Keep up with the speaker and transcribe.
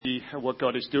what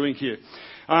God is doing here.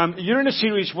 You're in a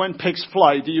series, When Pigs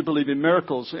Fly, Do You Believe in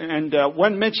Miracles? And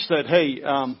when Mitch said, hey,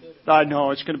 I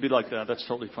know it's going to be like that. That's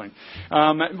totally fine.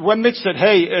 When Mitch said,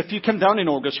 hey, if you come down in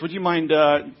August, would you mind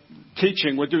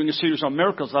teaching? We're doing a series on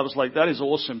miracles. I was like, that is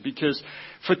awesome, because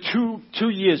for over 2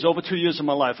 years of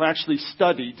my life, I actually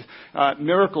studied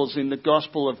miracles in the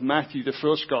Gospel of Matthew, the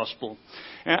first Gospel.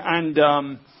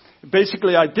 And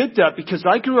basically, I did that because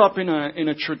I grew up in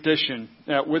a tradition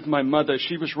with my mother.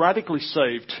 She was radically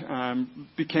saved,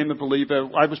 became a believer.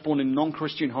 I was born in a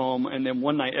non-Christian home, and then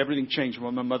one night everything changed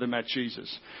when my mother met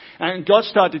Jesus. And God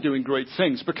started doing great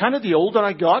things. But kind of the older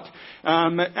I got,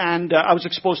 and I was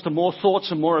exposed to more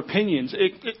thoughts and more opinions,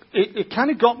 it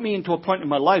kind of got me into a point in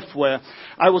my life where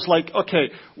I was like,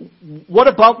 okay, what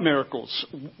about miracles?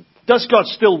 Does God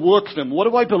still work them? What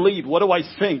do I believe? What do I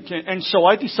think? And so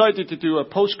I decided to do a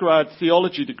postgrad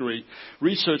theology degree,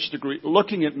 research degree,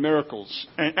 looking at miracles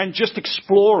and just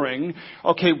exploring,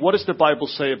 okay, what does the Bible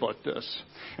say about this?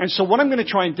 And so what I'm going to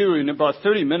try and do in about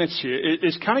 30 minutes here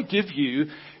is kind of give you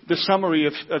the summary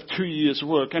of 2 years'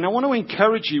 work. And I want to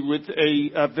encourage you with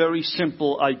a very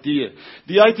simple idea.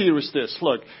 The idea is this.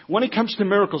 Look, when it comes to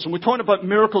miracles, and we're talking about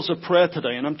miracles of prayer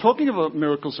today, and I'm talking about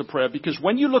miracles of prayer because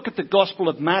when you look at the Gospel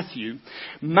of Matthew,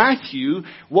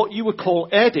 what you would call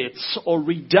edits or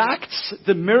redacts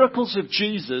the miracles of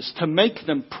Jesus to make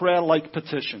them prayer-like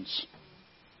petitions.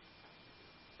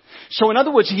 So in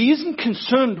other words, he isn't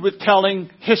concerned with telling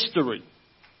history.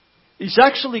 He's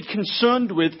actually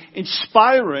concerned with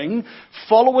inspiring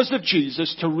followers of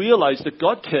Jesus to realize that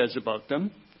God cares about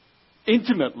them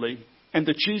intimately and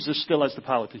that Jesus still has the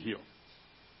power to heal.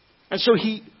 And so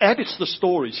he edits the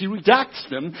stories. He redacts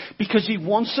them because he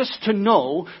wants us to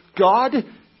know God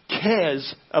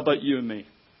cares about you and me.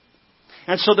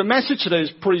 And so the message today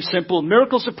is pretty simple.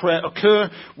 Miracles of prayer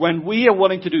occur when we are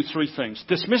willing to do three things.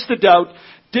 Dismiss the doubt,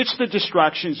 ditch the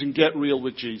distractions, and get real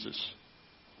with Jesus.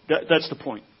 That's the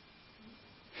point.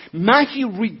 Matthew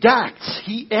redacts,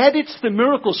 he edits the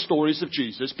miracle stories of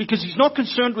Jesus because he's not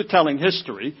concerned with telling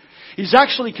history. He's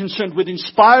actually concerned with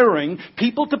inspiring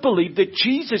people to believe that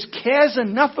Jesus cares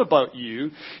enough about you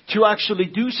to actually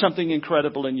do something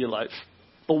incredible in your life.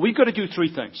 But we've got to do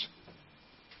three things.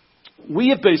 We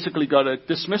have basically got to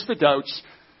dismiss the doubts,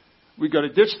 we've got to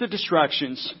ditch the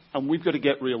distractions, and we've got to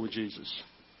get real with Jesus.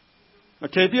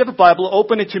 Okay, if you have a Bible,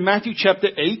 open it to Matthew chapter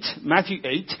 8, Matthew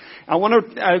 8. I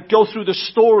want to go through the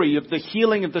story of the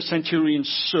healing of the centurion's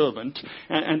servant,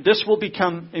 and this will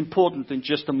become important in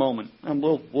just a moment. And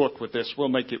we'll work with this, we'll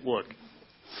make it work.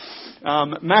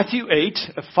 Matthew 8,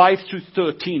 5 through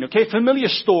 13, okay, familiar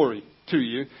story to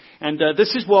you. And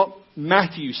this is what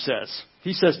Matthew says.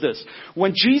 He says this: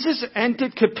 when Jesus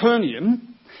entered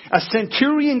Capernaum, a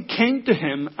centurion came to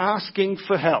him asking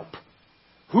for help.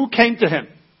 Who came to him?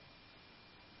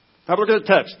 Have a look at the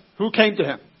text. Who came to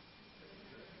him?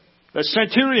 The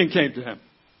centurion came to him.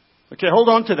 Okay, hold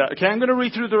on to that. Okay, I'm going to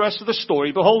read through the rest of the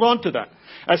story, but hold on to that.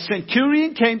 A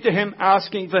centurion came to him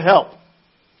asking for help.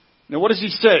 Now what does he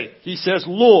say? He says,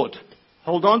 Lord.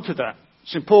 Hold on to that.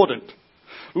 It's important.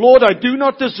 Lord, I do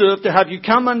not deserve to have you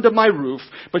come under my roof,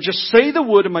 but just say the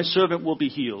word and my servant will be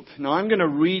healed. Now I'm going to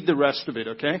read the rest of it,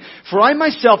 okay? For I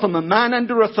myself am a man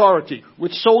under authority,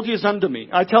 with soldiers under me.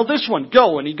 I tell this one,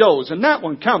 go, and he goes, and that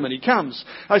one, come, and he comes.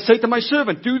 I say to my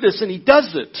servant, do this, and he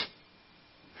does it.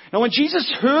 Now when Jesus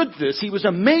heard this, he was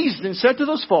amazed and said to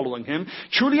those following him,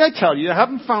 truly I tell you, I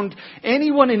haven't found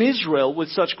anyone in Israel with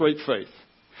such great faith.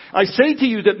 I say to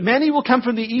you that many will come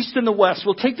from the east and the west,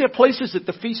 will take their places at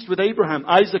the feast with Abraham,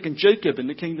 Isaac, and Jacob in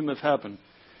the kingdom of heaven.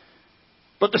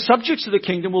 But the subjects of the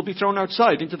kingdom will be thrown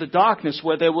outside into the darkness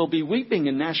where there will be weeping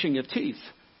and gnashing of teeth.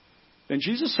 Then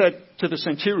Jesus said to the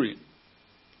centurion,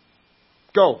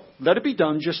 go, let it be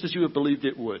done just as you have believed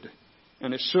it would.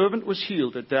 And his servant was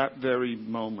healed at that very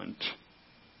moment.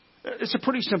 It's a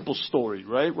pretty simple story,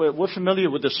 right? We're familiar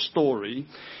with the story,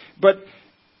 but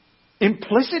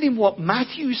implicit in what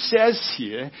Matthew says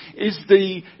here is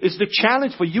the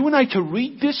challenge for you and I to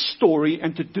read this story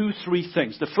and to do three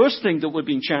things. The first thing that we're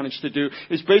being challenged to do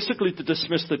is basically to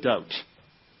dismiss the doubt.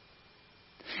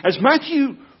 As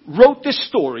Matthew wrote this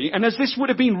story, and as this would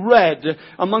have been read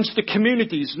amongst the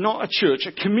communities, not a church,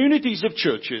 communities of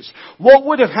churches, what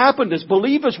would have happened is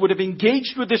believers would have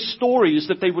engaged with this story is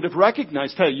that they would have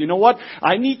recognized, hey, you know what?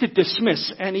 I need to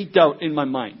dismiss any doubt in my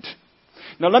mind.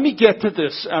 Now let me get to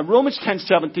this. Romans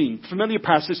 10:17, familiar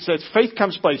passage says, faith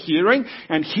comes by hearing,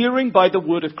 and hearing by the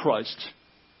word of Christ.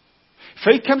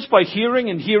 Faith comes by hearing,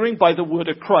 and hearing by the word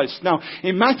of Christ. Now,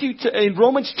 in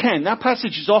Romans 10, that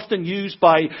passage is often used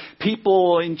by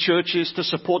people in churches to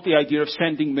support the idea of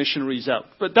sending missionaries out.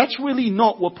 But that's really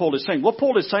not what Paul is saying. What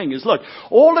Paul is saying is, look,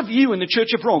 all of you in the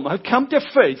Church of Rome have come to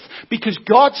faith because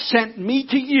God sent me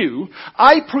to you.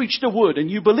 I preached the word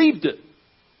and you believed it.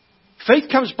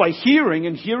 Faith comes by hearing,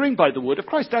 and hearing by the word of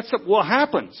Christ. That's what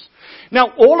happens.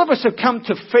 Now, all of us have come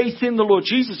to faith in the Lord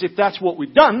Jesus, if that's what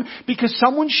we've done, because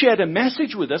someone shared a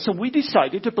message with us and we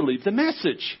decided to believe the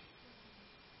message.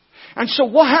 And so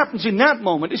what happens in that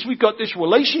moment is we've got this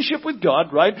relationship with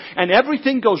God, right? And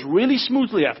everything goes really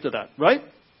smoothly after that, right?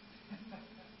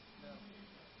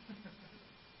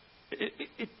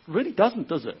 It really doesn't,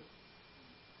 does it?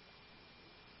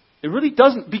 It really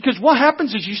doesn't. Because what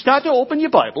happens is you start to open your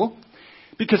Bible,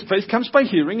 because faith comes by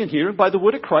hearing, and hearing by the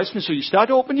word of Christ. And so you start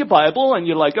to open your Bible and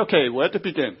you're like, okay, where to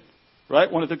begin?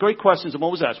 Right? One of the great questions I'm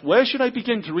always asked, where should I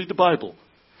begin to read the Bible?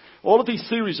 All of these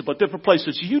theories about different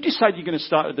places. You decide you're going to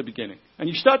start at the beginning. And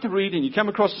you start to read, and you come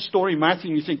across the story in Matthew,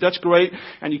 and you think, that's great.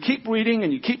 And you keep reading,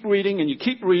 and you keep reading, and you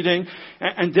keep reading.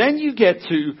 And then you get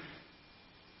to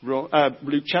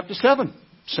Luke chapter 7.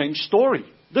 Same story.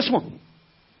 This one.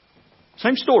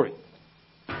 Same story.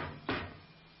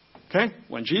 Okay?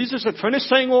 When Jesus had finished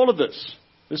saying all of this,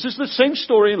 this is the same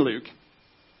story in Luke.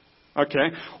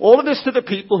 Okay? All of this to the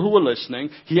people who were listening.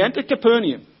 He entered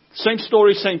Capernaum. Same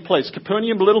story, same place.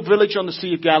 Capernaum, a little village on the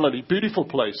Sea of Galilee. Beautiful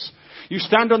place. You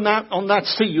stand on that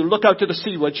sea. You look out to the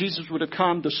sea where Jesus would have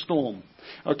calmed the storm.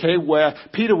 Okay? Where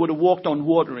Peter would have walked on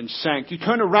water and sank. You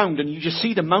turn around and you just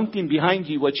see the mountain behind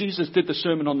you where Jesus did the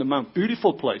Sermon on the Mount.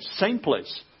 Beautiful place. Same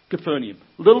place. Capernaum.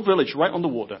 Little village right on the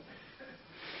water.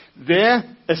 There,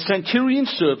 a centurion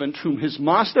servant whom his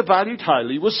master valued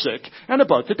highly was sick and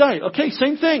about to die. Okay,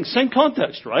 same thing, same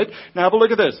context, right? Now have a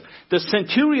look at this. The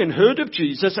centurion heard of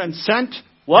Jesus and sent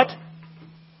what?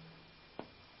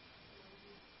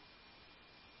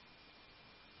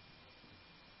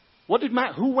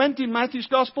 Who went in Matthew's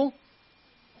gospel?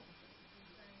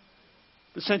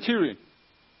 The centurion.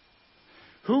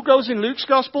 Who goes in Luke's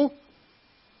gospel?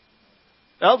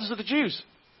 Elders of the Jews.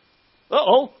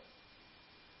 Uh-oh.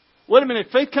 Wait a minute.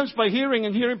 Faith comes by hearing,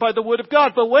 and hearing by the word of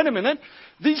God. But wait a minute.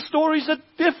 These stories are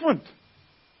different.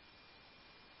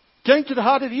 Getting to the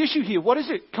heart of the issue here. What is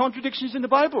it? Contradictions in the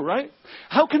Bible, right?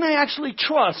 How can I actually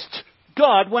trust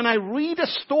God when I read a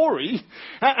story,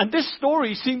 and this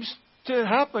story seems to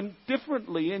happen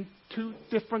differently in two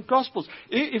different gospels?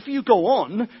 If you go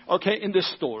on, okay, in this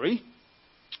story,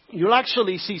 you'll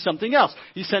actually see something else.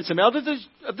 He sent some elders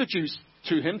of the Jews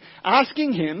to him,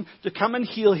 asking him to come and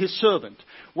heal his servant.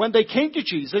 When they came to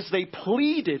Jesus, they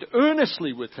pleaded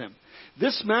earnestly with him.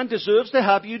 This man deserves to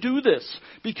have you do this,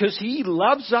 because he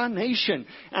loves our nation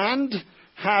and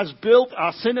has built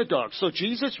our synagogue. So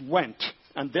Jesus went.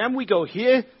 And then we go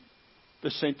here.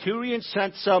 The centurion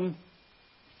sent some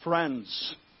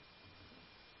friends.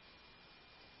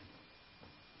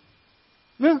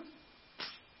 No.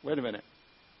 Wait a minute.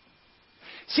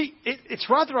 See, it's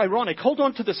rather ironic. Hold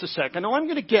on to this a second. Now, I'm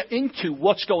going to get into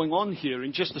what's going on here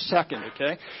in just a second,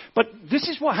 okay? But this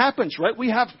is what happens, right?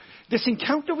 We have this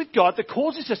encounter with God that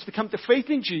causes us to come to faith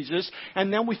in Jesus,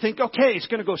 and then we think, okay, it's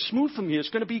going to go smooth from here. It's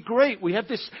going to be great. We have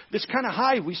this kind of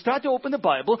high. We start to open the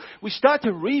Bible. We start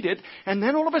to read it, and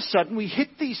then all of a sudden we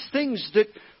hit these things that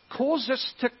cause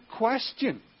us to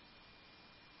question.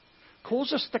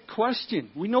 Cause us to question.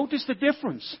 We notice the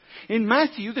difference. In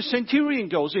Matthew, the centurion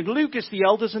goes. In Luke, it's the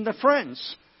elders and the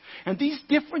friends. And these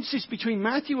differences between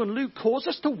Matthew and Luke cause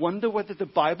us to wonder whether the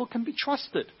Bible can be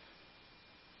trusted.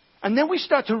 And then we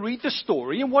start to read the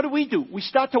story, and what do? We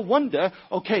start to wonder,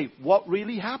 okay, what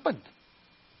really happened?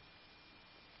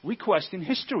 We question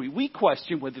history. We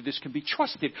question whether this can be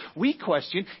trusted. We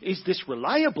question, is this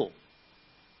reliable?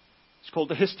 It's called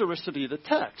the historicity of the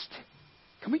text.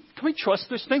 Can we trust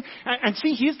this thing? And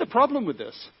see, here's the problem with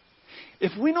this.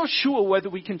 If we're not sure whether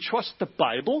we can trust the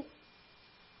Bible,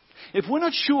 if we're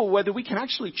not sure whether we can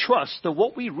actually trust that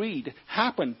what we read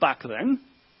happened back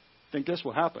then guess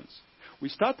what happens? We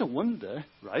start to wonder,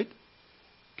 right?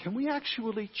 Can we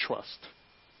actually trust?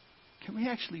 Can we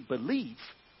actually believe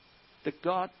that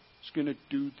God is going to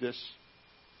do this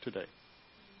today?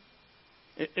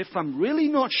 If I'm really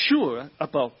not sure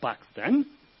about back then,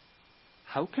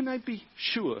 how can I be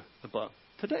sure about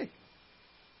today?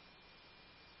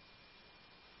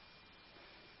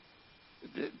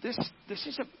 This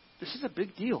is a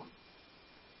big deal.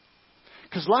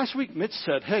 Because last week Mitch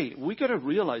said, hey, we got to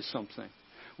realize something.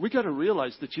 We got to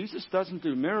realize that Jesus doesn't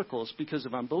do miracles because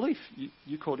of unbelief.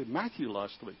 You quoted Matthew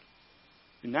last week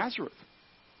in Nazareth.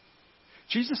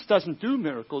 Jesus doesn't do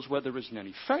miracles where there isn't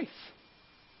any faith.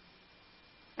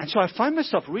 And so I find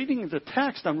myself reading the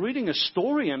text, I'm reading a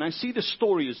story, and I see the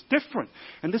story is different.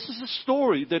 And this is a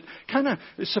story that kind of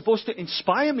is supposed to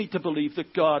inspire me to believe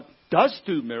that God does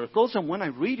do miracles, and when I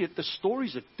read it, the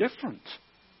stories are different.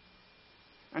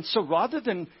 And so rather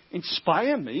than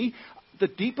inspire me, the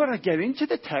deeper I get into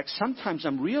the text, sometimes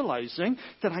I'm realizing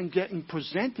that I'm getting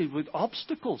presented with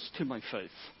obstacles to my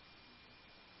faith.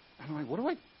 And I'm like,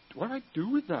 what do I do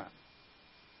with that?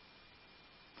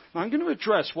 Now, I'm going to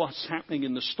address what's happening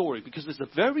in the story because there's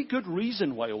a very good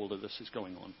reason why all of this is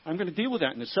going on. I'm going to deal with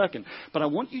that in a second. But I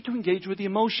want you to engage with the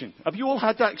emotion. Have you all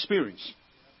had that experience?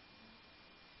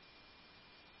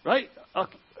 Right?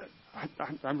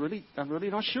 I'm really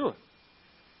not sure.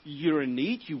 You're in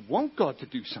need. You want God to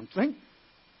do something.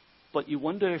 But you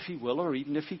wonder if He will or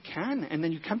even if He can. And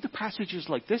then you come to passages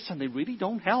like this and they really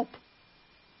don't help.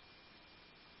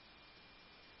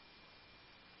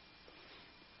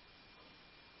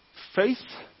 Faith,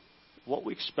 what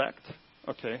we expect,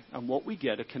 okay, and what we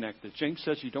get are connected. James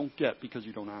says you don't get because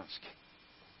you don't ask.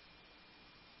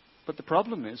 But the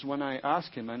problem is when I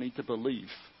ask Him, I need to believe.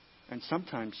 And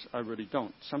sometimes I really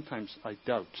don't. Sometimes I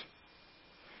doubt.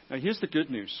 Now here's the good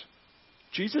news.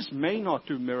 Jesus may not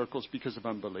do miracles because of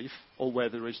unbelief or where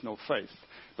there is no faith.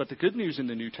 But the good news in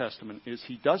the New Testament is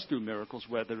He does do miracles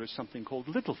where there is something called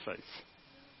little faith.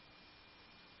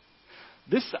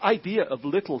 This idea of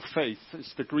little faith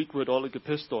is the Greek word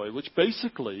oligopistoi, which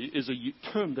basically is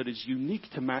a term that is unique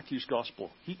to Matthew's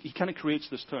gospel. He kind of creates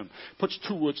this term, puts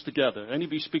two words together. Any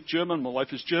of you speak German? My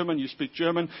wife is German, you speak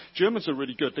German. Germans are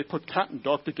really good. They put cat and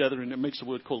dog together and it makes a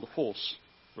word called horse.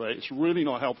 Right? It's really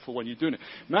not helpful when you're doing it.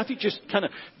 Matthew just kind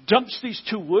of dumps these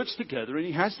two words together and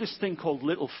he has this thing called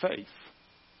little faith.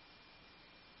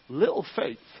 Little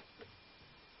faith.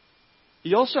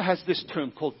 He also has this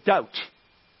term called doubt.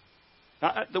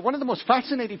 One of the most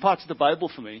fascinating parts of the Bible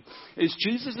for me is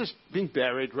Jesus has been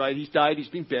buried, right? He's died, He's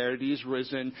been buried, He is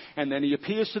risen, and then He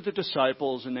appears to the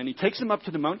disciples, and then He takes them up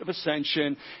to the Mount of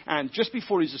Ascension, and just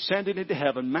before He's ascended into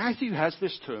heaven, Matthew has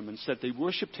this term and said they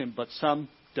worshipped Him, but some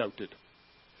doubted.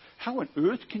 How on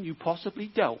earth can you possibly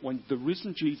doubt when the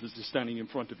risen Jesus is standing in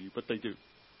front of you? But they do.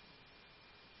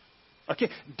 Okay,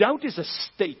 doubt is a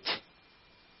state.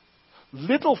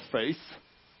 Little faith,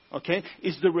 okay,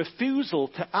 is the refusal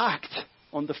to act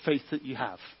on the faith that you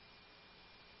have.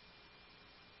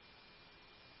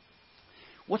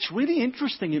 What's really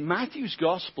interesting in Matthew's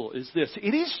gospel is this.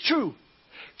 It is true.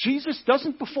 Jesus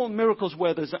doesn't perform miracles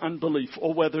where there's unbelief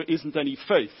or where there isn't any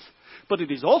faith. But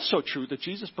it is also true that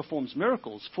Jesus performs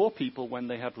miracles for people when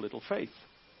they have little faith.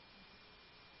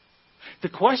 The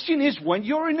question is, when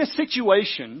you're in a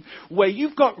situation where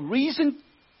you've got reason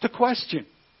to question,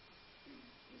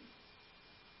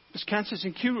 this cancer is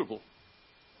incurable.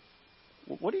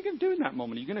 What are you going to do in that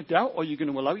moment? Are you going to doubt, or are you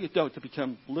going to allow your doubt to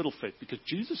become little faith? Because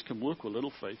Jesus can work with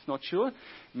little faith. Not sure?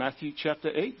 Matthew chapter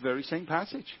 8, very same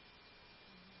passage.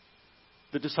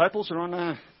 The disciples are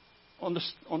on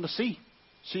the Sea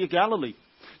of Galilee.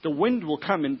 The wind will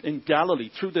come in Galilee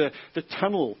through the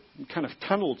tunnel, kind of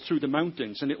tunneled through the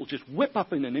mountains, and it will just whip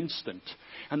up in an instant.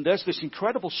 And there's this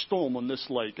incredible storm on this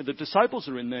lake. And the disciples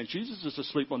are in there. Jesus is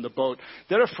asleep on the boat.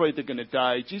 They're afraid they're going to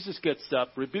die. Jesus gets up,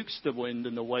 rebukes the wind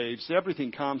and the waves.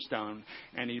 Everything calms down.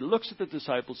 And He looks at the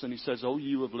disciples and He says, "Oh,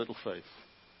 you of little faith."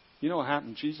 You know what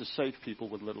happened? Jesus saved people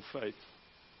with little faith.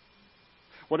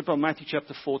 What about Matthew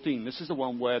chapter 14? This is the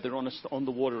one where they're on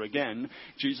the water again.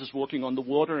 Jesus walking on the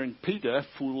water, and Peter,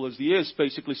 fool as he is,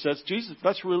 basically says, "Jesus,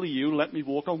 that's really you. Let me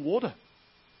walk on water."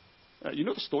 You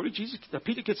know the story?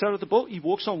 Peter gets out of the boat. He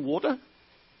walks on water.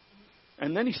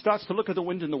 And then he starts to look at the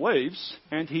wind and the waves.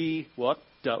 And he, what?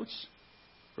 Doubts.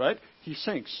 Right? He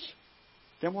sinks.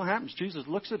 Then what happens? Jesus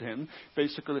looks at him,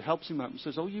 basically helps him out and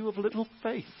says, "Oh, you of little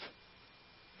faith."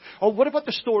 Or what about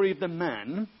the story of the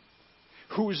man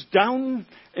who's down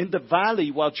in the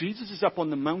valley while Jesus is up on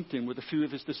the mountain with a few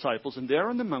of His disciples, and there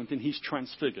on the mountain he's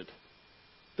transfigured.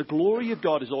 The glory of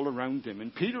God is all around him.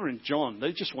 And Peter and John,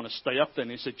 they just want to stay up there.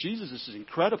 And they said, "Jesus, this is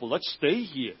incredible. Let's stay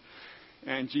here."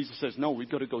 And Jesus says, "No, we've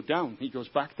got to go down." He goes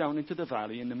back down into the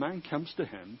valley, and the man comes to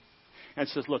him and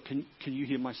says, "Look, can you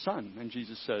hear my son?" And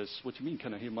Jesus says, "What do you mean,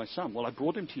 can I hear my son?" "Well, I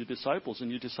brought him to your disciples,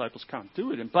 and your disciples can't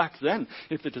do it." And back then,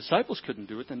 if the disciples couldn't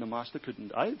do it, then the master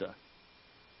couldn't either.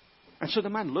 And so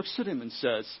the man looks at him and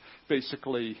says,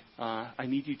 basically, "I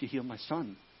need you to heal my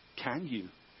son. Can you?"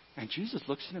 And Jesus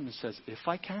looks at him and says, "If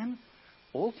I can,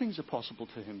 all things are possible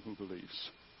to him who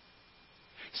believes."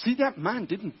 See, that man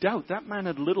didn't doubt. That man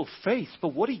had little faith. But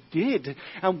what he did,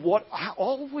 and what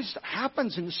always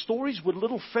happens in the stories with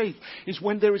little faith, is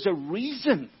when there is a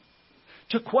reason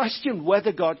to question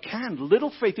whether God can.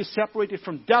 Little faith is separated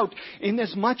from doubt in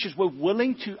as much as we're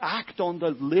willing to act on the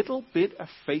little bit of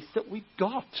faith that we've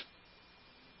got.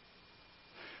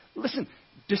 Listen,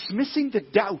 dismissing the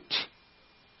doubt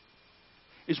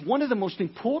is one of the most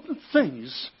important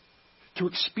things to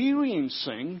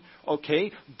experiencing,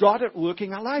 God at work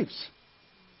in our lives.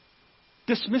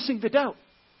 Dismissing the doubt.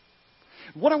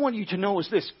 What I want you to know is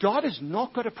this: God has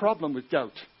not got a problem with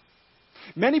doubt.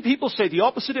 Many people say the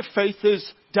opposite of faith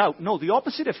is doubt. No, the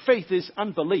opposite of faith is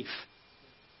unbelief.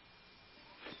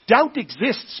 Doubt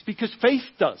exists because faith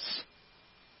does.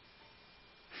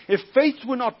 If faith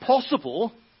were not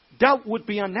possible, doubt would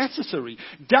be unnecessary.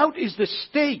 Doubt is the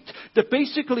state that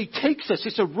basically takes us.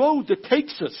 It's a road that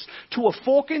takes us to a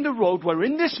fork in the road where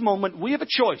in this moment we have a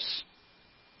choice.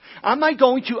 Am I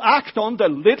going to act on the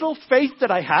little faith that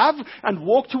I have and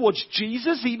walk towards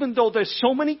Jesus even though there's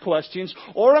so many questions?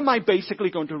 Or am I basically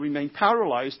going to remain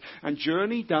paralyzed and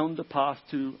journey down the path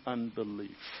to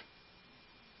unbelief?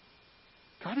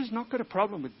 God has not got a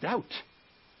problem with doubt.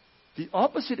 The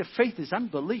opposite of faith is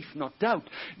unbelief, not doubt.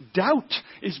 Doubt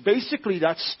is basically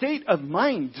that state of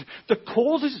mind that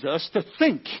causes us to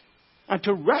think and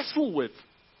to wrestle with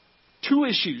two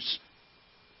issues,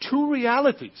 two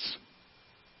realities.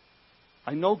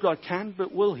 I know God can,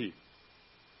 but will He?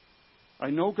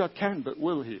 I know God can, but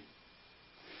will He?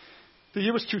 The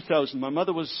year was 2000. My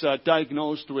mother was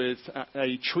diagnosed with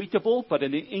a treatable but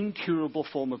an incurable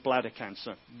form of bladder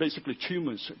cancer. Basically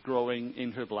tumors growing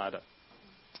in her bladder.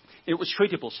 It was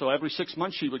treatable, so every 6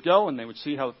 months she would go and they would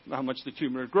see how much the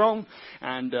tumor had grown.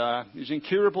 And it was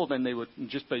incurable, then they would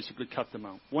just basically cut them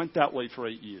out. Went that way for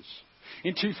 8 years.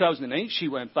 In 2008, she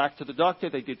went back to the doctor.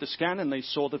 They did the scan, and they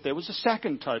saw that there was a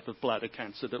second type of bladder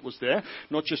cancer that was there.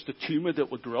 Not just a tumor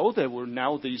that would grow. There were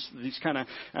now these kind of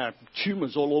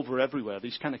tumors all over everywhere.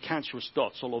 These kind of cancerous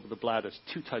dots all over the bladder.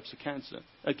 Two types of cancer.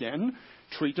 Again,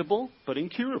 treatable, but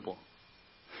incurable.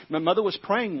 My mother was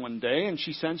praying one day, and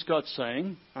she sensed God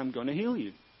saying, I'm going to heal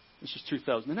you. This was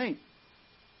 2008.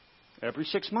 Every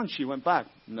 6 months, she went back.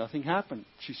 Nothing happened.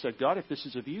 She said, God, if this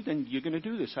is of you, then you're going to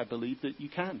do this. I believe that you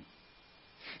can.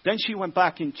 Then she went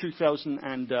back in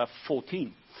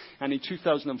 2014. And in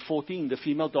 2014, the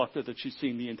female doctor that she'd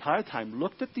seen the entire time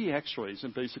looked at the x-rays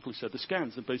and basically said, the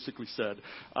scans, and basically said,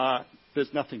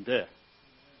 there's nothing there.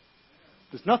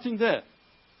 There's nothing there.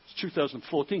 It's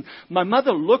 2014. My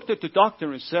mother looked at the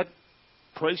doctor and said,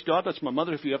 praise God, that's my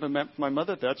mother. If you ever met my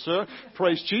mother, that's her.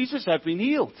 Praise Jesus, I've been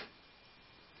healed.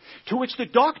 To which the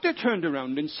doctor turned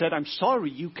around and said, I'm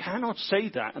sorry, you cannot say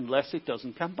that unless it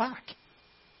doesn't come back.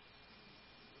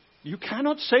 You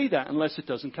cannot say that unless it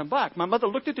doesn't come back. My mother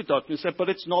looked at the doctor and said, but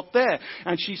it's not there.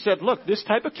 And she said, look, this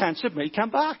type of cancer may come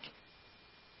back.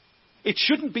 It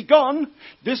shouldn't be gone.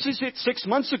 This is it 6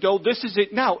 months ago. This is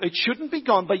it now. It shouldn't be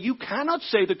gone, but you cannot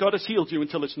say that God has healed you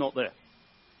until it's not there.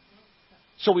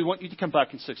 So we want you to come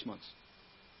back in 6 months.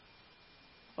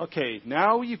 Okay,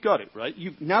 now you've got it, right?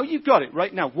 Now you've got it,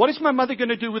 right? Now, what is my mother going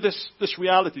to do with this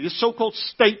reality, this so-called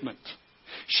statement?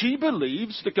 She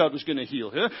believes that God was going to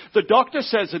heal her. The doctor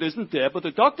says it isn't there, but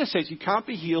the doctor says you can't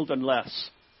be healed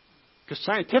unless. Because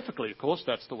scientifically, of course,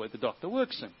 that's the way the doctor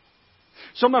works in.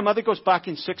 So my mother goes back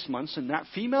in 6 months, and that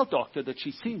female doctor that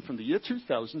she's seen from the year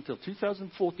 2000 till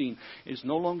 2014 is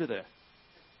no longer there.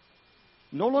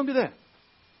 No longer there.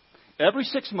 Every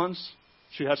 6 months,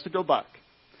 she has to go back.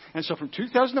 And so from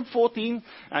 2014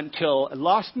 until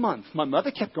last month, my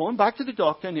mother kept going back to the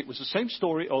doctor, and it was the same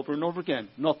story over and over again.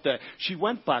 Not there. She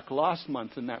went back last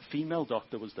month, and that female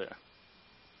doctor was there.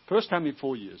 First time in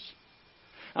 4 years.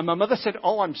 And my mother said,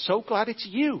 oh, I'm so glad it's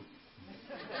you.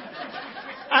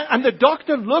 And the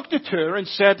doctor looked at her and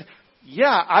said,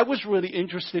 yeah, I was really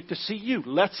interested to see you.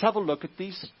 Let's have a look at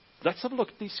these. Let's have a look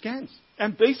at these scans.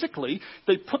 And basically,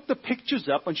 they put the pictures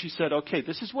up, and she said, okay,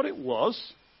 this is what it was.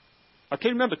 Okay,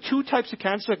 remember, two types of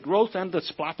cancer, growth and the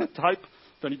splatter type.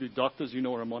 If any of you doctors, you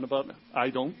know what I'm on about. I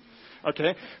don't.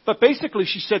 Okay. But basically,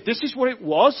 she said, this is what it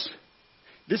was.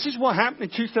 This is what happened in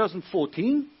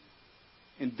 2014.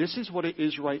 And this is what it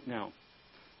is right now.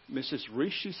 Mrs.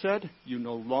 Reese, she said, you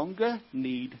no longer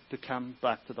need to come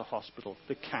back to the hospital.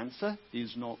 The cancer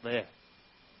is not there.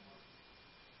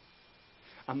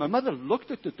 And my mother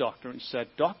looked at the doctor and said,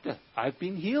 Doctor, I've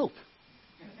been healed.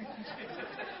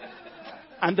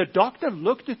 And the doctor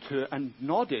looked at her and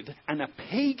nodded, and a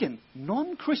pagan,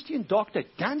 non-Christian doctor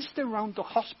danced around the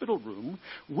hospital room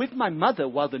with my mother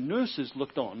while the nurses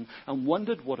looked on and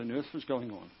wondered what on earth was going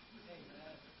on.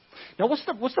 Now, what's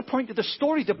the point of the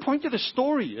story? The point of the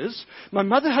story is my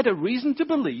mother had a reason to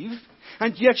believe,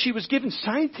 and yet she was given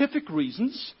scientific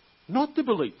reasons not to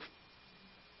believe.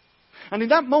 And in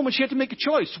that moment, she had to make a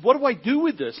choice. What do I do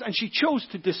with this? And she chose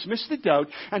to dismiss the doubt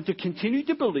and to continue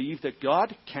to believe that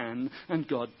God can and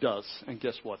God does. And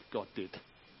guess what? God did.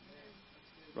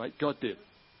 Right? God did.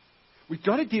 We've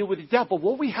got to deal with the doubt. But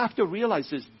what we have to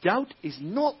realize is doubt is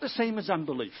not the same as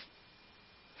unbelief.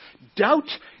 Doubt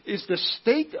is the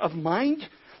state of mind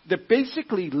that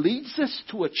basically leads us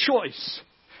to a choice.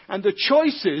 And the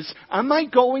choice is, am I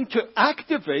going to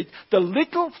activate the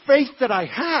little faith that I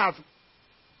have?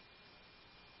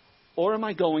 Or am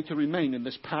I going to remain in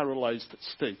this paralyzed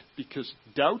state? Because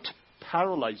doubt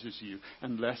paralyzes you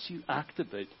unless you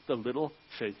activate the little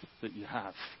faith that you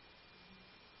have.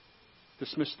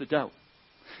 Dismiss the doubt.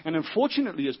 And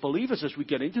unfortunately, as believers, as we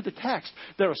get into the text,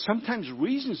 there are sometimes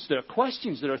reasons, there are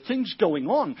questions, there are things going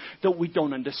on that we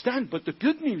don't understand. But the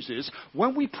good news is,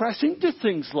 when we press into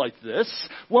things like this,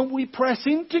 when we press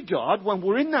into God, when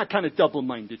we're in that kind of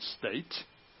double-minded state,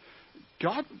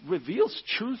 God reveals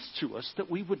truths to us that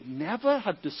we would never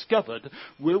have discovered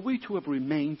were we to have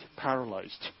remained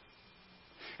paralyzed.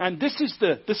 And this is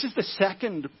the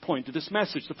second point of this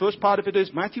message. The first part of it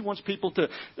is Matthew wants people to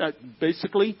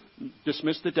basically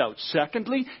dismiss the doubt.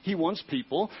 Secondly, he wants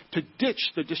people to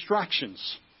ditch the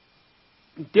distractions.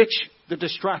 Ditch the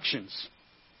distractions.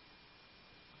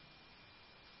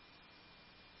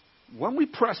 When we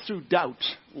press through doubt,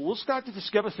 we'll start to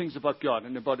discover things about God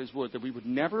and about His Word that we would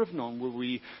never have known were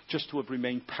we just to have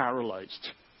remained paralyzed.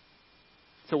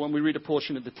 So when we read a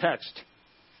portion of the text,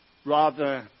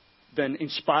 rather than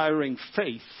inspiring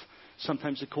faith,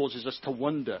 sometimes it causes us to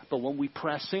wonder. But when we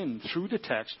press in through the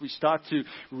text, we start to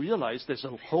realize there's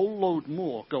a whole load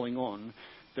more going on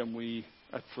than we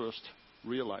at first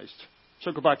realized.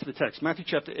 So go back to the text. Matthew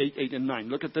chapter 8, 8 and 9.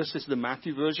 Look at this. This is the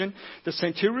Matthew version. The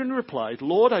centurion replied,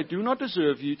 Lord, I do not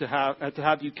deserve you to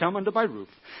have you come under my roof.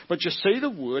 But just say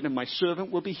the word and my servant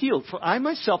will be healed. For I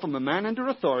myself am a man under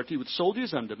authority with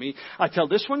soldiers under me. I tell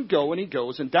this one go and he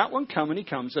goes, and that one come and he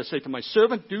comes. I say to my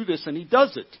servant do this and he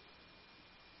does it.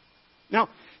 Now,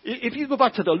 if you go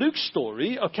back to the Luke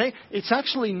story, okay, it's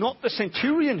actually not the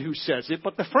centurion who says it,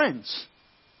 but the friends.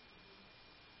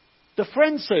 The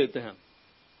friends say it to him.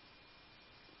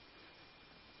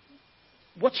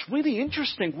 What's really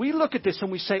interesting, we look at this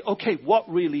and we say, okay, what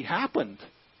really happened?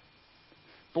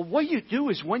 But what you do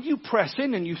is when you press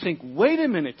in and you think, wait a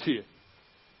minute here.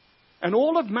 And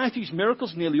all of Matthew's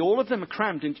miracles, nearly all of them are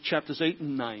crammed into chapters 8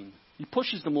 and 9. He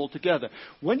pushes them all together.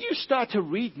 When you start to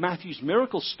read Matthew's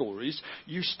miracle stories,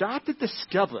 you start to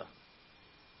discover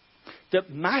that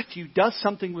Matthew does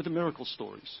something with the miracle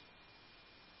stories.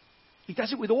 He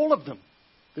does it with all of them.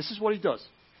 This is what he does.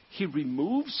 He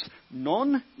removes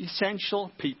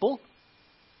non-essential people,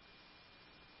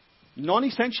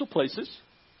 non-essential places,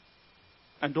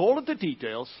 and all of the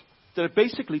details that are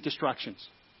basically distractions.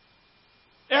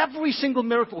 Every single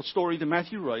miracle story that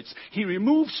Matthew writes, he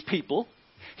removes people,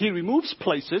 he removes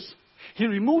places, he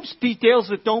removes details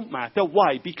that don't matter.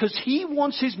 Why? Because he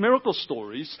wants his miracle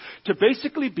stories to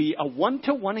basically be a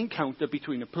one-to-one encounter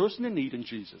between a person in need and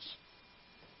Jesus.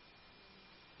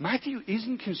 Matthew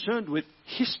isn't concerned with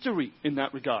history in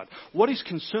that regard. What he's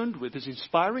concerned with is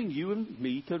inspiring you and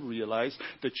me to realize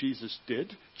that Jesus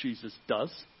did, Jesus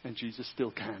does, and Jesus still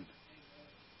can.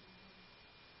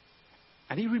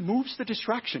 And he removes the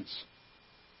distractions.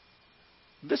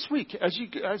 This week, as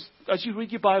you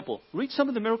read your Bible, read some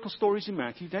of the miracle stories in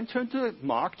Matthew, then turn to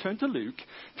Mark, turn to Luke,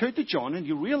 turn to John, and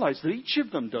you realize that each of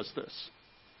them does this.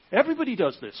 Everybody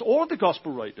does this. All of the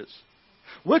gospel writers.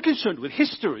 We're concerned with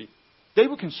history. They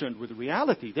were concerned with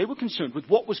reality. They were concerned with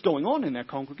what was going on in their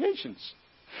congregations.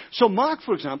 So Mark,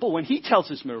 for example, when he tells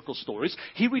his miracle stories,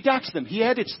 he redacts them, he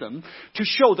edits them to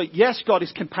show that, yes, God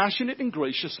is compassionate and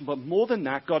gracious, but more than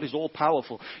that, God is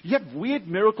all-powerful. You have weird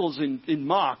miracles in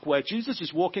Mark where Jesus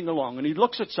is walking along and he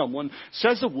looks at someone,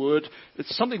 says a word,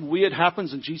 something weird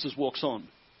happens and Jesus walks on.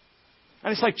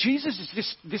 And it's like Jesus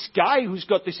is this guy who's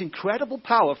got this incredible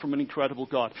power from an incredible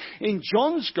God. In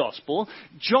John's gospel,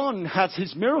 John has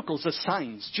his miracles as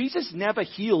signs. Jesus never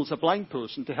heals a blind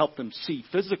person to help them see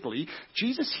physically.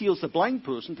 Jesus heals a blind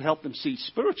person to help them see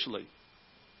spiritually.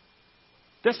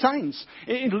 They're signs.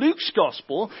 In Luke's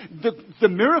gospel, the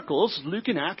miracles, Luke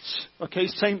and Acts, okay,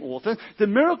 same author, the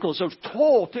miracles are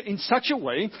taught in such a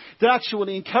way that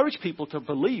actually encourage people to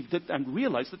believe that and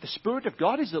realize that the Spirit of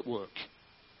God is at work.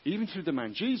 Even through the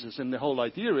man Jesus. And the whole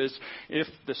idea is, if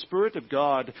the Spirit of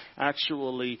God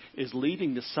actually is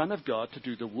leading the Son of God to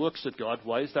do the works of God,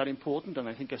 why is that important? And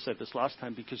I think I said this last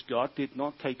time, because God did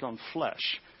not take on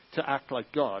flesh to act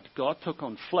like God. God took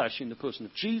on flesh in the person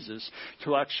of Jesus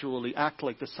to actually act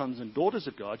like the sons and daughters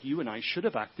of God. You and I should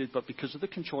have acted, but because of the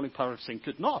controlling power of sin,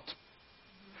 could not.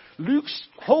 Luke's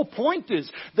whole point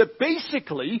is that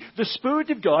basically the Spirit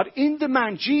of God in the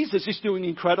man Jesus is doing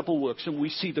incredible works. And we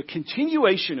see the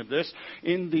continuation of this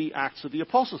in the Acts of the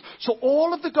Apostles. So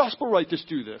all of the gospel writers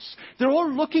do this. They're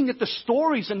all looking at the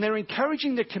stories and they're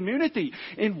encouraging the community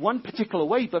in one particular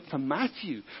way. But for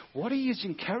Matthew, what he is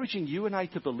encouraging you and I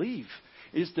to believe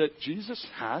is that Jesus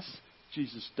has,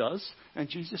 Jesus does, and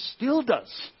Jesus still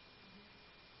does.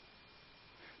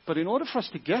 But in order for us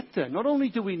to get there, not only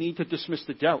do we need to dismiss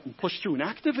the doubt and push through and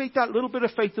activate that little bit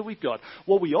of faith that we've got,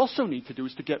 what we also need to do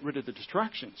is to get rid of the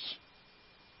distractions.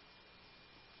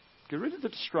 Get rid of the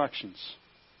distractions.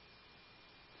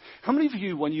 How many of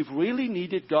you, when you've really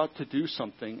needed God to do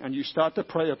something and you start to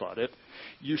pray about it,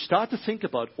 you start to think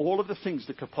about all of the things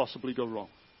that could possibly go wrong?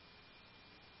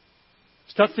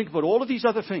 Start to think about all of these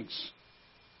other things.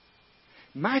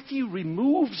 Matthew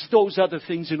removes those other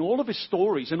things in all of his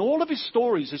stories. And all of his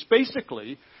stories is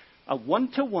basically a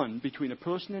one-to-one between a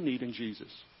person in need and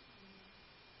Jesus.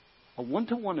 A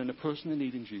one-to-one and a person in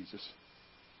need and Jesus.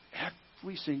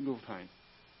 Every single time.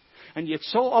 And yet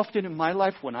so often in my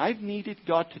life, when I've needed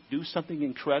God to do something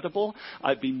incredible,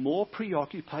 I've been more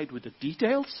preoccupied with the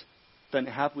details than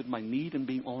I have with my need and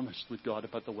being honest with God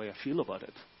about the way I feel about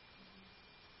it.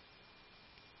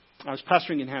 I was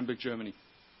pastoring in Hamburg, Germany.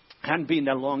 Hadn't been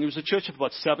that long. It was a church of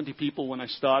about 70 people when I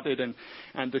started,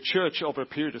 and the church over a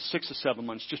period of 6 or 7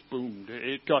 months just boomed.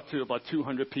 It got to about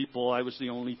 200 people. I was the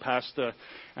only pastor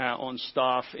on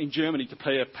staff. In Germany, to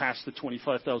pay a pastor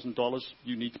 $25,000,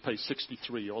 you need to pay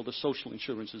 63, all the social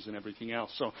insurances and everything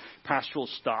else. So pastoral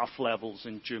staff levels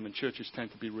in German churches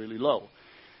tend to be really low.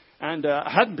 And I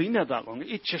hadn't been there that long.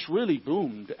 It just really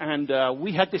boomed. And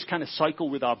we had this kind of cycle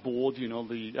with our board, you know,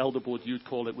 the elder board, you'd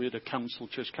call it. We had a council,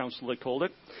 church council, they called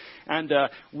it. And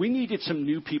we needed some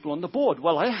new people on the board.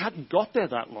 Well, I hadn't got there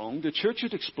that long. The church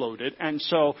had exploded. And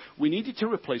so we needed to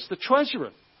replace the treasurer,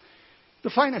 the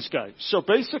finance guy. So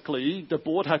basically, the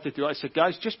board had to do, I said,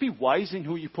 guys, just be wise in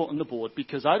who you put on the board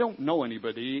because I don't know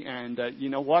anybody. And you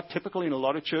know what? Typically in a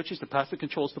lot of churches, the pastor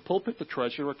controls the pulpit, the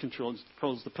treasurer controls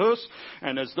the purse.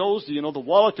 And as those, you know, the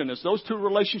wallet, and as those two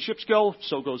relationships go,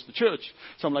 so goes the church.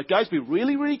 So I'm like, guys, be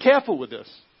really, really careful with this.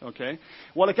 Okay.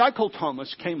 Well, a guy called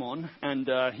Thomas came on, and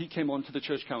he came on to the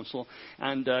church council,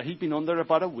 and he'd been on there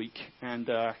about a week, and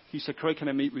he said, Craig, can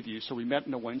I meet with you? So we met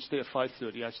on a Wednesday at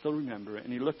 5:30. I still remember it.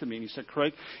 And he looked at me and he said,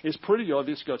 Craig, it's pretty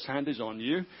obvious God's hand is on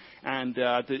you, and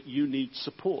that you need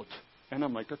support. And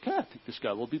I'm like, okay, I think this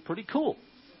guy will be pretty cool,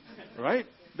 right?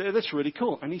 That's really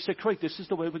cool. And he said, Craig, this is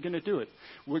the way we're going to do it.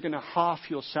 We're going to half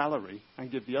your salary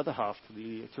and give the other half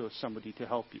to somebody to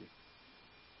help you.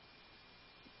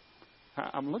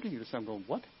 I'm looking at this, I'm going,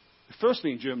 what?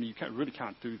 Firstly, in Germany, you really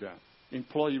can't do that.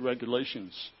 Employee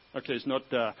regulations. Okay, it's not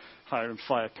hire and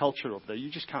fire culture over there. You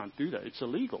just can't do that. It's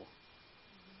illegal.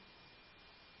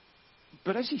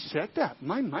 But as he said that,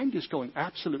 my mind is going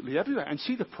absolutely everywhere. And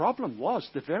see, the problem was,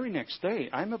 the very next day,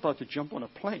 I'm about to jump on a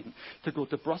plane to go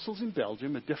to Brussels in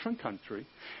Belgium, a different country,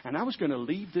 and I was going to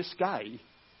leave this guy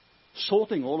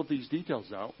sorting all of these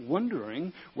details out,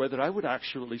 wondering whether I would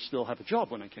actually still have a job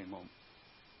when I came home.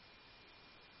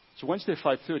 So Wednesday at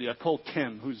 5:30, I called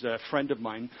Tim, who's a friend of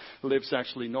mine, lives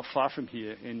actually not far from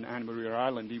here in Anna Maria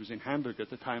Island. He was in Hamburg at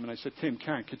the time. And I said, Tim,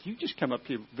 could you just come up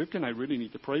here? Vic and I really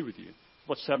need to pray with you.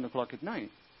 About 7 o'clock at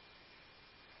night.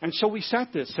 And so we sat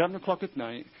there 7 o'clock at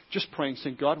night, just praying,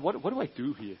 saying, God, what do I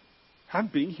do here? I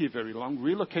haven't been here very long.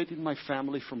 Relocated my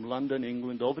family from London,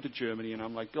 England, over to Germany. And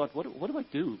I'm like, God, what do I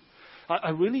do? I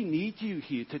really need you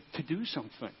here to do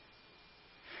something.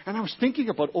 And I was thinking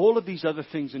about all of these other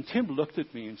things, and Tim looked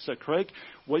at me and said, Craig,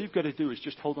 what you've got to do is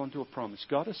just hold on to a promise.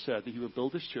 God has said that he will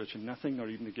build this church, and nothing, nor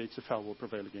even the gates of hell, will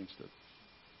prevail against it.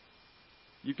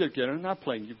 You've got to get on that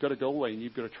plane. You've got to go away, and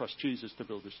you've got to trust Jesus to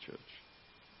build this church.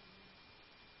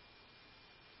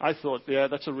 I thought, yeah,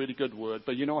 that's a really good word.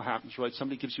 But you know what happens, right?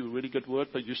 Somebody gives you a really good word,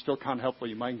 but you still can't help where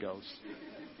your mind goes.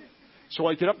 So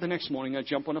I get up the next morning, I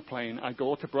jump on a plane, I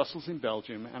go to Brussels in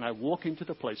Belgium, and I walk into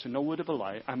the place, and no word of a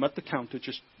lie, I'm at the counter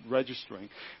just registering,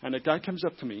 and a guy comes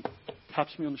up to me,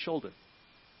 taps me on the shoulder.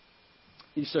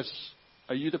 He says,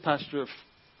 are you the pastor of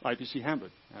IBC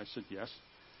Hamburg? I said, yes.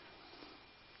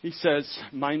 He says,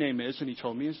 my name is, and he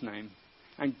told me his name,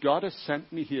 and God has sent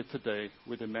me here today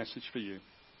with a message for you.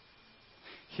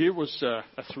 Here was a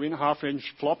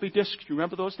 3.5-inch floppy disk. Do you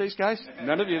remember those days, guys?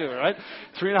 None of you do, right?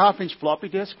 3.5-inch floppy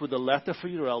disk with a letter for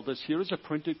your elders. Here is a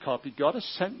printed copy. God has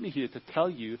sent me here to tell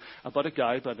you about a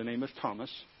guy by the name of Thomas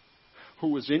who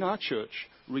was in our church,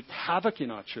 wreaked havoc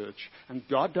in our church, and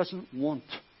God doesn't want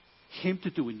him to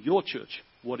do in your church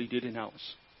what he did in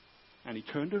ours. And he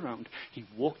turned around, he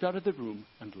walked out of the room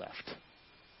and left.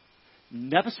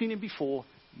 Never seen him before,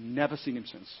 Never seen him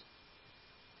since.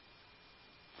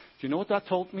 Do you know what that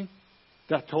told me?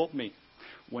 That taught me,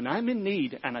 when I'm in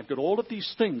need and I've got all of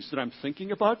these things that I'm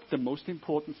thinking about, the most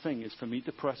important thing is for me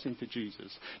to press into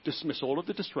Jesus, dismiss all of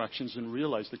the distractions and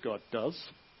realize that God does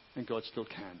and God still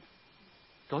can.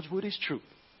 God's word is true.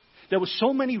 There were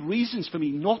so many reasons for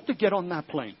me not to get on that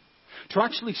plane, to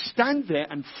actually stand there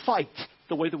and fight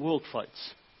the way the world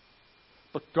fights.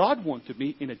 But God wanted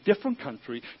me in a different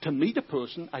country to meet a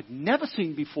person I'd never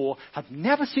seen before, have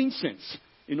never seen since,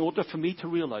 in order for me to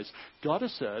realize God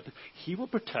has said He will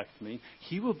protect me,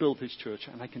 He will build His church,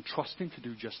 and I can trust Him to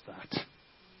do just that.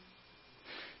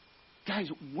 Guys,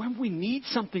 when we need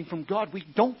something from God, we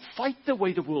don't fight the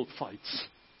way the world fights.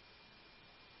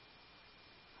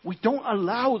 We don't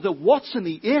allow the what's and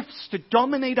the ifs to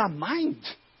dominate our mind.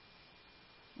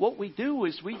 What we do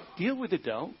is we deal with the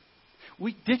doubt,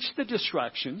 we ditch the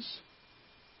distractions,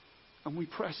 and we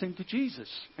press into Jesus.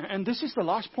 And this is the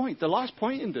last point. The last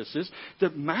point in this is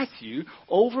that Matthew,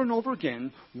 over and over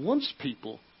again, wants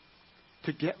people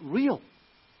to get real.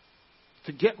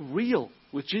 To get real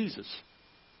with Jesus.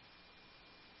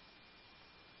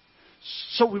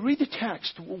 So we read the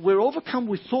text, we're overcome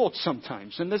with thoughts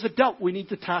sometimes, and there's a doubt we need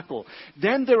to tackle.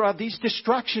 Then there are these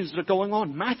distractions that are going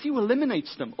on. Matthew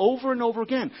eliminates them over and over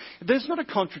again. There's not a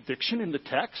contradiction in the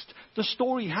text. The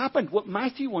story happened. What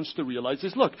Matthew wants to realize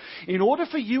is, look, in order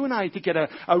for you and I to get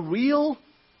a real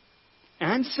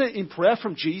answer in prayer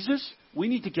from Jesus, we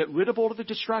need to get rid of all of the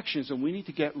distractions, and we need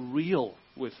to get real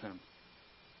with Him.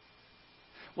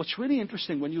 What's really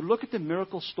interesting, when you look at the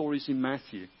miracle stories in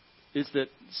Matthew, is that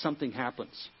something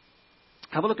happens.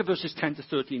 Have a look at verses 10 to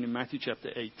 13 in Matthew chapter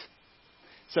 8. It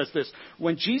says this,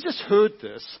 when Jesus heard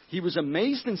this, He was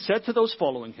amazed and said to those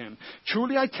following Him,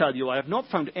 truly I tell you, I have not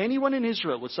found anyone in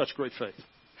Israel with such great faith.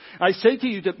 I say to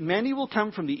you that many will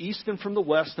come from the east and from the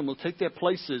west and will take their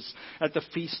places at the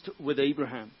feast with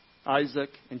Abraham, Isaac,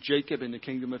 and Jacob in the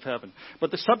kingdom of heaven.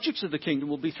 But the subjects of the kingdom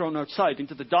will be thrown outside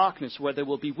into the darkness where there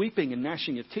will be weeping and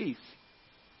gnashing of teeth.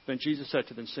 Then Jesus said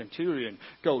to the centurion,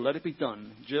 go, let it be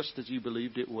done, just as you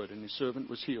believed it would. And his servant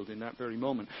was healed in that very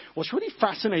moment. What's really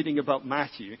fascinating about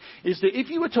Matthew is that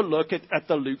if you were to look at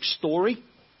the Luke story,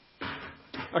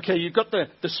 okay, you've got the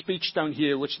speech down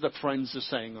here, which the friends are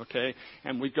saying, okay,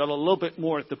 and we've got a little bit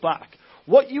more at the back.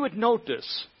 What you would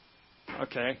notice,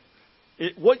 okay,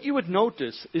 what you would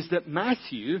notice is that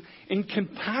Matthew, in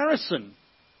comparison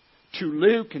to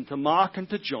Luke and to Mark and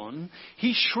to John,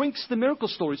 he shrinks the miracle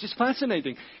stories. It's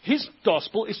fascinating. His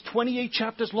gospel is 28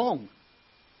 chapters long.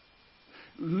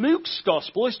 Luke's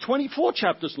gospel is 24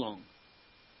 chapters long.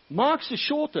 Mark's is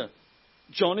shorter.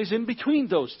 John is in between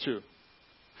those two.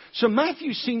 So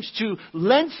Matthew seems to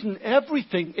lengthen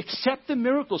everything except the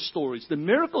miracle stories. The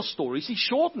miracle stories he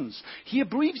shortens. He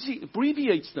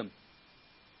abbreviates them.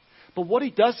 But what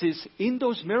he does is, in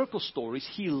those miracle stories,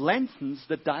 he lengthens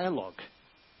the dialogue.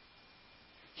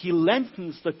 He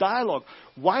lengthens the dialogue.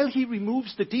 While he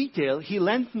removes the detail, he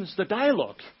lengthens the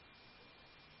dialogue.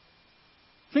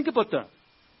 Think about that.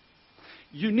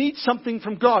 You need something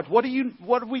from God. What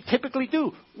do we typically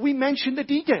do? We mention the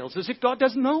details as if God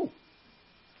doesn't know.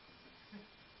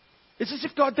 It's as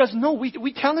if God doesn't know.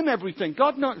 We tell Him everything.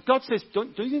 God says,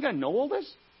 don't you think I know all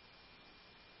this?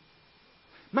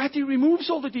 Matthew removes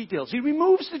all the details. He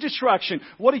removes the distraction.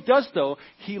 What he does, though,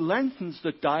 he lengthens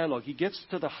the dialogue. He gets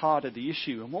to the heart of the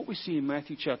issue. And what we see in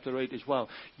Matthew chapter 8 as well,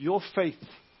 your faith,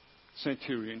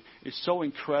 centurion, is so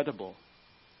incredible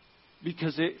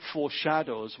because it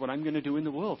foreshadows what I'm going to do in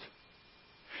the world.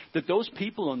 That those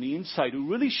people on the inside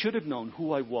who really should have known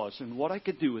who I was and what I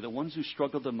could do are the ones who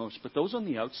struggled the most. But those on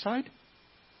the outside,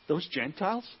 those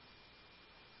Gentiles,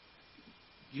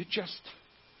 you're just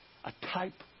a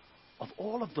type of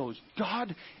all of those.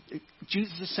 God,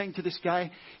 Jesus is saying to this guy,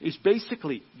 is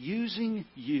basically using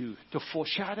you to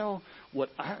foreshadow what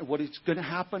is going to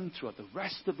happen throughout the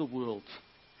rest of the world.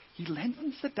 He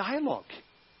lengthens the dialogue.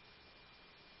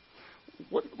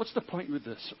 What's the point with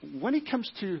this? When it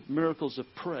comes to miracles of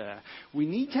prayer, we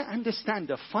need to understand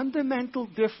the fundamental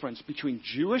difference between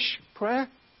Jewish prayer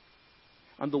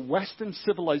and the Western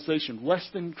civilization,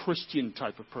 Western Christian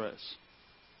type of prayers.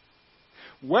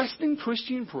 Western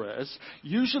Christian prayers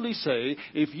usually say,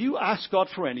 if you ask God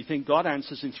for anything, God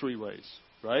answers in three ways,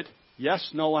 right? Yes,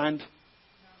 no, and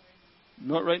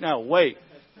not right now. Wait,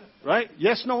 right?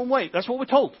 Yes, no, and wait. That's what we're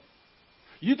told.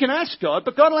 You can ask God,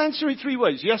 but God will answer in three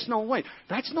ways. Yes, no, and wait.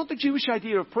 That's not the Jewish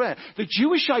idea of prayer. The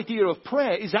Jewish idea of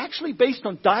prayer is actually based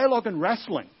on dialogue and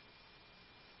wrestling.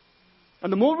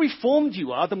 And the more reformed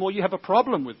you are, the more you have a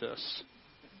problem with this.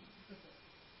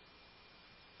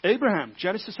 Abraham,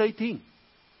 Genesis 18.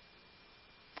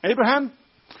 Abraham,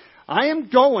 I am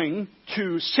going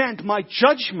to send my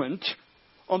judgment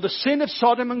on the sin of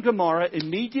Sodom and Gomorrah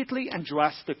immediately and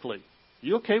drastically. Are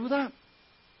you okay with that?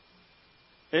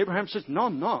 Abraham says, no,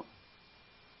 I'm not.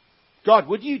 God,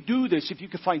 would you do this if you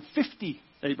could find 50,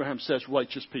 Abraham says,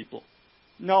 righteous people?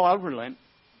 No, I'll relent.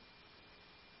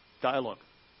 Dialogue.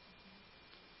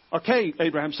 Okay,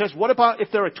 Abraham says, what about if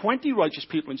there are 20 righteous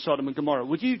people in Sodom and Gomorrah?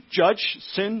 Would you judge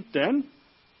sin then?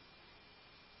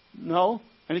 No.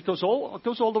 And it goes all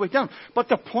the way down. But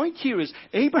the point here is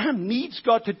Abraham needs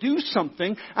God to do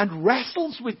something and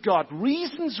wrestles with God,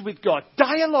 reasons with God,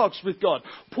 dialogues with God,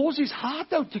 pours his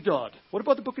heart out to God. What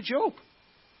about the book of Job?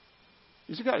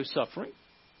 He's a guy who's suffering.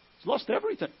 He's lost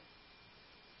everything.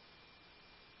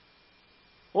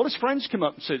 All his friends come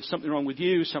up and say, there's something wrong with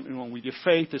you, something wrong with your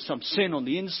faith, there's some sin on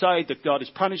the inside that God is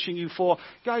punishing you for.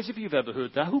 Guys, if you've ever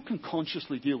heard that, who can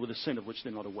consciously deal with a sin of which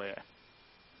they're not aware?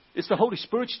 It's the Holy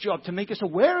Spirit's job to make us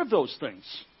aware of those things.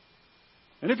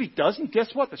 And if he doesn't, guess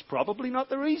what? That's probably not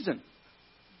the reason.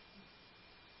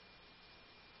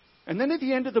 And then at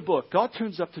the end of the book, God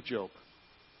turns up to Job.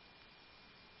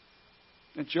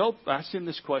 And Job asks him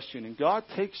this question, and God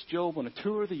takes Job on a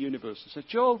tour of the universe and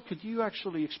says, Job, could you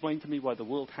actually explain to me why the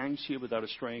world hangs here without a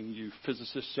string? You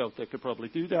physicists out there could probably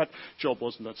do that. Job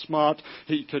wasn't that smart.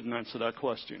 He couldn't answer that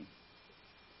question.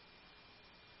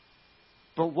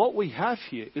 But what we have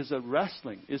here is a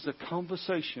wrestling, is a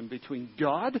conversation between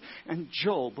God and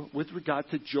Job with regard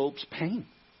to Job's pain.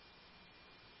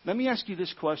 Let me ask you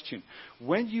this question.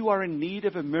 When you are in need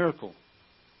of a miracle,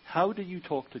 how do you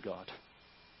talk to God?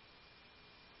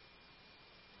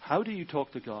 How do you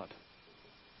talk to God?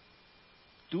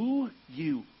 Do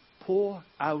you pour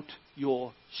out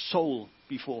your soul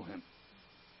before him?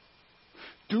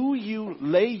 Do you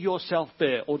lay yourself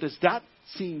bare, or does that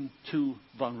seem too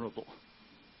vulnerable?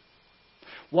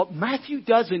 What Matthew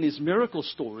does in his miracle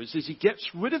stories is he gets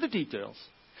rid of the details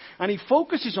and he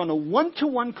focuses on a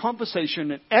one-to-one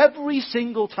conversation, and every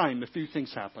single time a few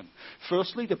things happen.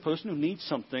 Firstly, the person who needs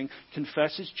something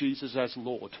confesses Jesus as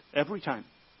Lord. Every time.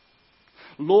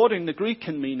 Lord in the Greek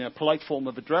can mean a polite form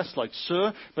of address like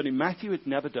sir, but in Matthew it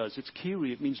never does. It's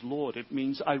Kyrie, it means Lord. It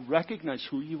means I recognize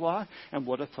who you are and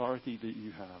what authority that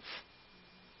you have.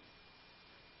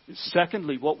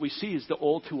 Secondly, what we see is that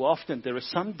all too often there is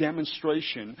some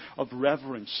demonstration of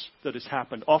reverence that has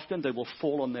happened. Often they will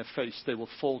fall on their face. They will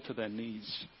fall to their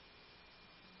knees.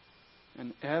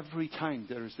 And every time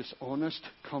there is this honest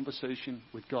conversation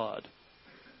with God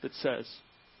that says,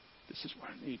 this is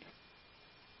what I need.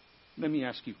 Let me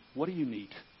ask you, what do you need?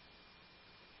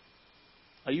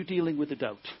 Are you dealing with a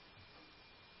doubt?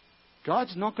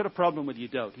 God's not got a problem with your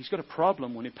doubt. He's got a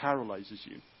problem when it paralyzes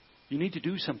you. You need to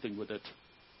do something with it.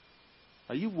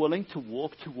 Are you willing to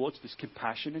walk towards this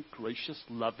compassionate, gracious,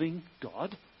 loving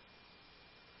God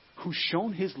who's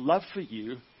shown his love for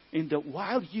you in that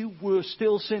while you were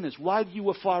still sinners, while you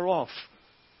were far off,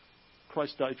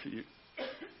 Christ died for you?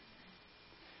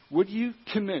 Would you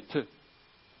commit to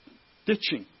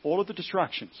ditching all of the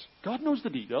distractions? God knows the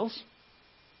details.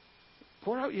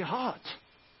 Pour out your heart.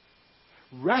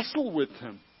 Wrestle with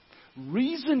him.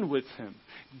 Reason with him.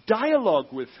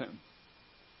 Dialogue with him.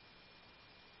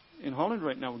 In Holland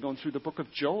right now, we're going through the book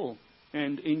of Joel.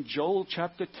 And in Joel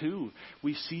chapter 2,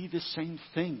 we see the same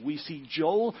thing. We see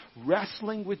Joel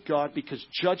wrestling with God because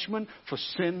judgment for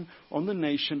sin on the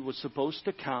nation was supposed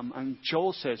to come. And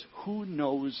Joel says, who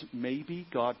knows, maybe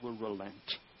God will relent.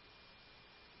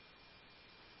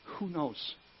 Who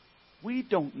knows? We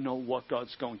don't know what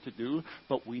God's going to do,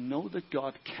 but we know that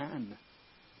God can.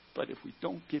 But if we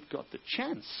don't give God the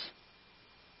chance,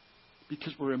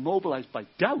 because we're immobilized by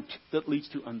doubt that leads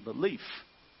to unbelief,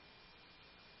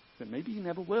 then maybe he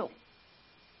never will.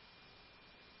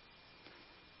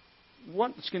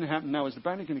 What's going to happen now is the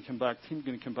band are going to come back, the team are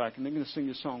going to come back, and they're going to sing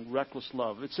the song Reckless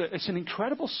Love. It's an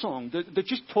incredible song that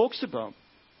just talks about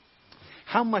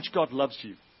how much God loves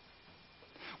you.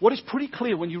 What is pretty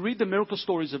clear when you read the miracle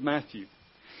stories of Matthew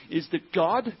is that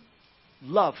God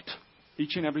loved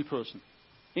each and every person.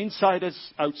 Insiders,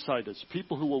 outsiders,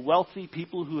 people who were wealthy,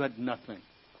 people who had nothing.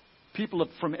 People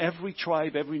from every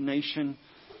tribe, every nation,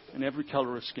 and every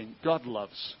color of skin. God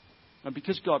loves. And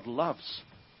because God loves,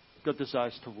 God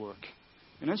desires to work.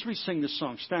 And as we sing this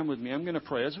song, stand with me, I'm going to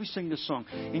pray. As we sing this song,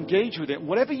 engage with it.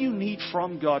 Whatever you need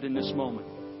from God in this moment.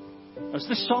 As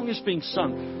this song is being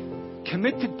sung,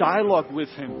 commit to dialogue with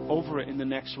him over it in the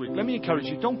next week. Let me encourage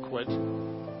you, don't quit.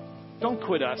 Don't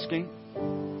quit asking.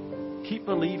 Keep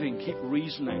believing, keep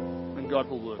reasoning, and God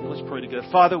will work. Let's pray together.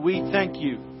 Father, we thank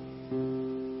you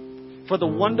for the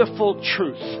wonderful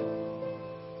truth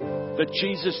that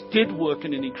Jesus did work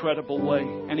in an incredible way,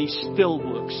 and he still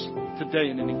works today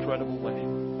in an incredible way.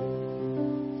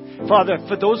 Father,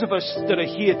 for those of us that are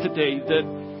here today that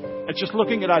are just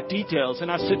looking at our details and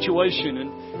our situation,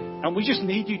 and we just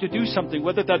need you to do something,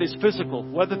 whether that is physical,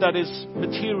 whether that is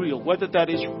material, whether that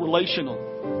is relational.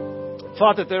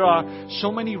 Father, there are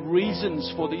so many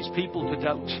reasons for these people to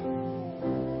doubt,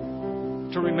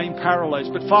 to remain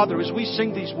paralyzed. But Father, as we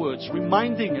sing these words,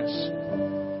 reminding us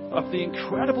of the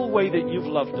incredible way that you've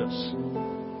loved us,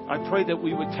 I pray that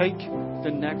we would take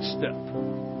the next step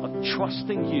of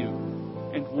trusting you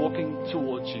and walking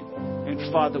towards you.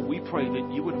 And Father, we pray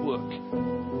that you would work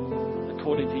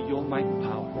according to your might and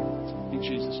power. In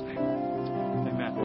Jesus' name.